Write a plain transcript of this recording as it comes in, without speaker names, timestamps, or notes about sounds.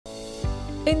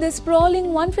In the sprawling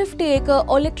 150-acre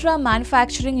Olectra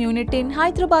manufacturing unit in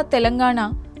Hyderabad,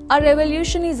 Telangana, a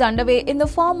revolution is underway in the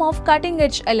form of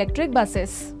cutting-edge electric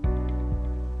buses.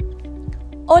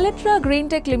 Olectra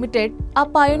Greentech Limited, a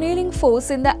pioneering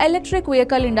force in the electric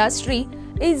vehicle industry,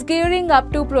 is gearing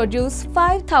up to produce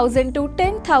 5,000 to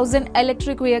 10,000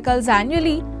 electric vehicles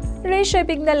annually,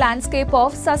 reshaping the landscape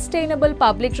of sustainable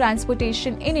public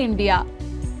transportation in India.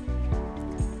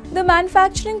 The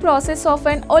manufacturing process of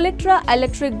an Olectra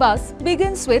electric bus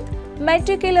begins with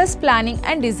meticulous planning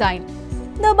and design.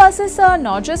 The buses are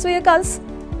not just vehicles,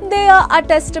 they are a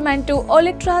testament to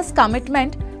Olectra's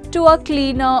commitment to a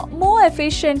cleaner, more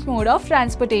efficient mode of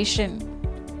transportation.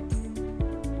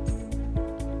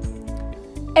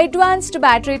 Advanced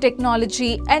battery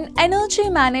technology and energy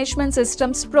management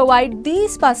systems provide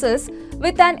these buses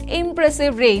with an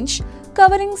impressive range,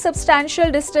 covering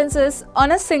substantial distances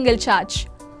on a single charge.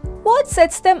 What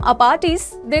sets them apart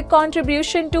is their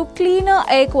contribution to cleaner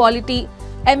air quality,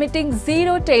 emitting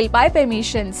zero tailpipe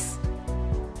emissions.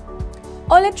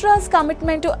 Olectra's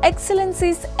commitment to excellence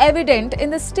is evident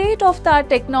in the state-of-the-art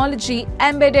technology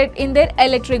embedded in their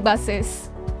electric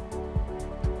buses.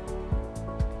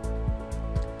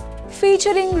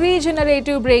 Featuring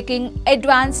regenerative braking,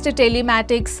 advanced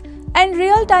telematics, and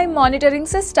real-time monitoring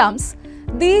systems,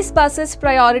 these buses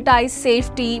prioritize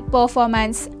safety,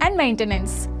 performance, and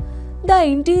maintenance. The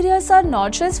interiors are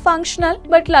not just functional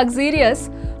but luxurious,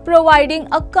 providing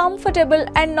a comfortable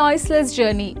and noiseless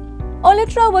journey.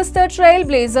 Olectra was the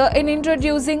trailblazer in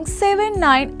introducing 7,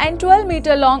 9 and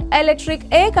 12-meter long electric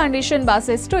air-conditioned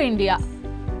buses to India.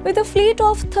 With a fleet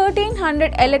of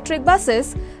 1,300 electric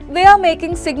buses, they are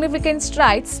making significant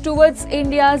strides towards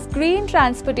India's green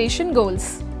transportation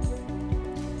goals.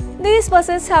 These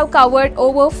buses have covered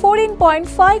over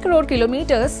 14.5 crore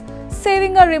kilometers,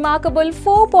 saving a remarkable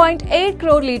 4.8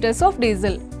 crore litres of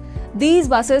diesel. These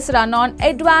buses run on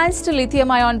advanced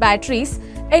lithium-ion batteries,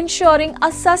 ensuring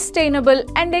a sustainable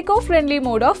and eco-friendly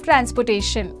mode of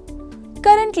transportation.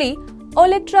 Currently,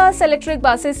 Olectra's electric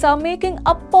buses are making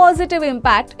a positive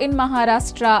impact in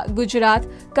Maharashtra, Gujarat,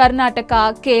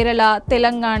 Karnataka, Kerala,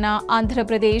 Telangana, Andhra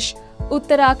Pradesh,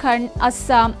 Uttarakhand,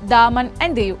 Assam, Daman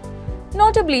and Diu.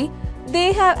 Notably,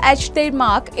 they have etched their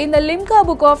mark in the Limca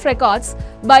Book of Records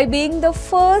by being the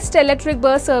first electric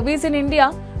bus service in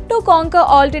India to conquer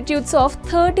altitudes of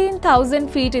 13,000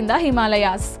 feet in the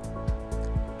Himalayas.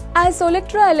 As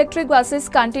Olectra electric buses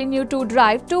continue to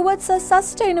drive towards a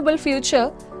sustainable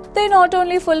future, they not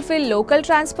only fulfill local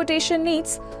transportation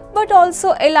needs but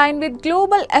also align with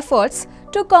global efforts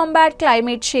to combat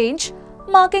climate change,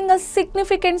 marking a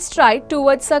significant stride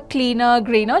towards a cleaner,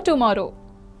 greener tomorrow.